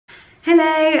Hello,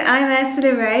 I'm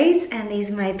Ursula Rose and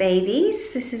these are my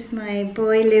babies. This is my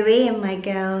boy Louis and my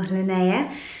girl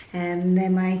Linnea. They're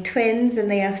my twins and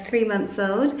they are 3 months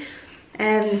old.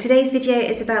 Today's video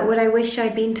is about what I wish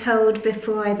I'd been told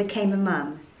before I became a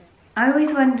mum. I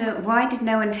always wonder, why did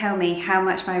no one tell me how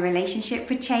much my relationship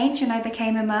would change when I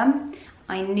became a mum?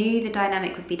 I knew the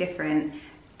dynamic would be different,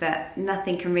 but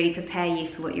nothing can really prepare you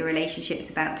for what your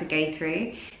relationship's about to go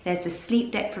through. There's the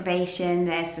sleep deprivation,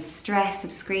 there's the stress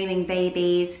of screaming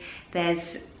babies,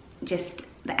 there's just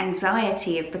the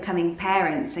anxiety of becoming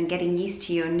parents and getting used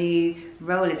to your new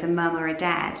role as a mum or a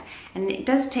dad. And it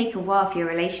does take a while for your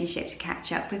relationship to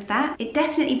catch up with that. It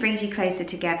definitely brings you closer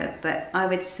together, but I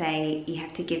would say you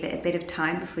have to give it a bit of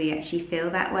time before you actually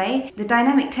feel that way. The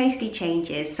dynamic totally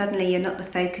changes. Suddenly you're not the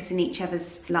focus in each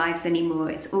other's lives anymore.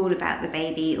 It's all about the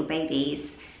baby or babies.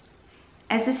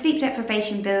 As the sleep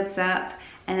deprivation builds up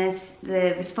and as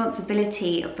the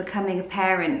responsibility of becoming a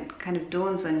parent kind of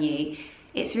dawns on you,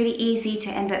 it's really easy to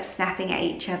end up snapping at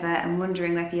each other and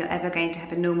wondering whether you're ever going to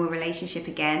have a normal relationship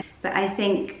again. But I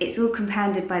think it's all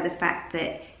compounded by the fact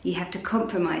that you have to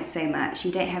compromise so much.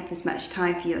 You don't have as much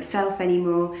time for yourself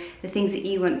anymore. The things that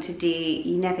you want to do,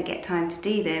 you never get time to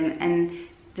do them. And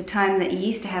the time that you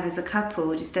used to have as a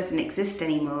couple just doesn't exist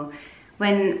anymore.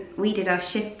 When we did our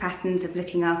shift patterns of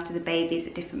looking after the babies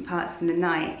at different parts of the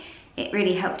night, it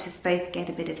really helped us both get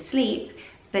a bit of sleep,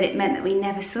 but it meant that we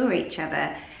never saw each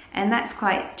other. And that's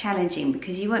quite challenging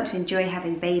because you want to enjoy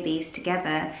having babies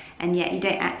together and yet you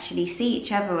don't actually see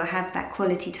each other or have that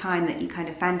quality time that you kind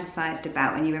of fantasized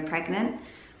about when you were pregnant.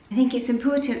 I think it's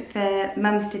important for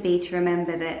mums-to-be to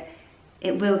remember that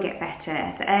it will get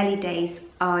better. The early days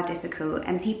are difficult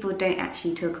and people don't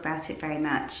actually talk about it very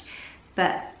much.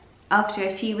 But after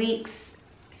a few weeks,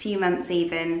 a few months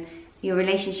even, your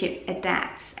relationship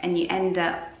adapts and you end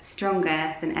up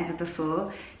stronger than ever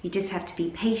before. You just have to be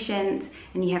patient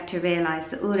and you have to realise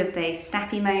that all of those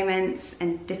snappy moments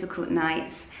and difficult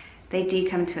nights, they do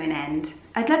come to an end.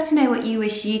 I'd love to know what you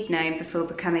wish you'd known before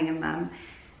becoming a mum.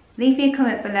 Leave me a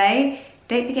comment below.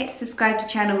 Don't forget to subscribe to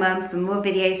Channel Mum for more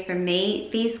videos from me,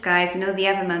 these guys and all the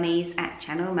other mummies at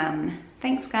Channel Mum.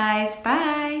 Thanks guys,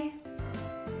 bye!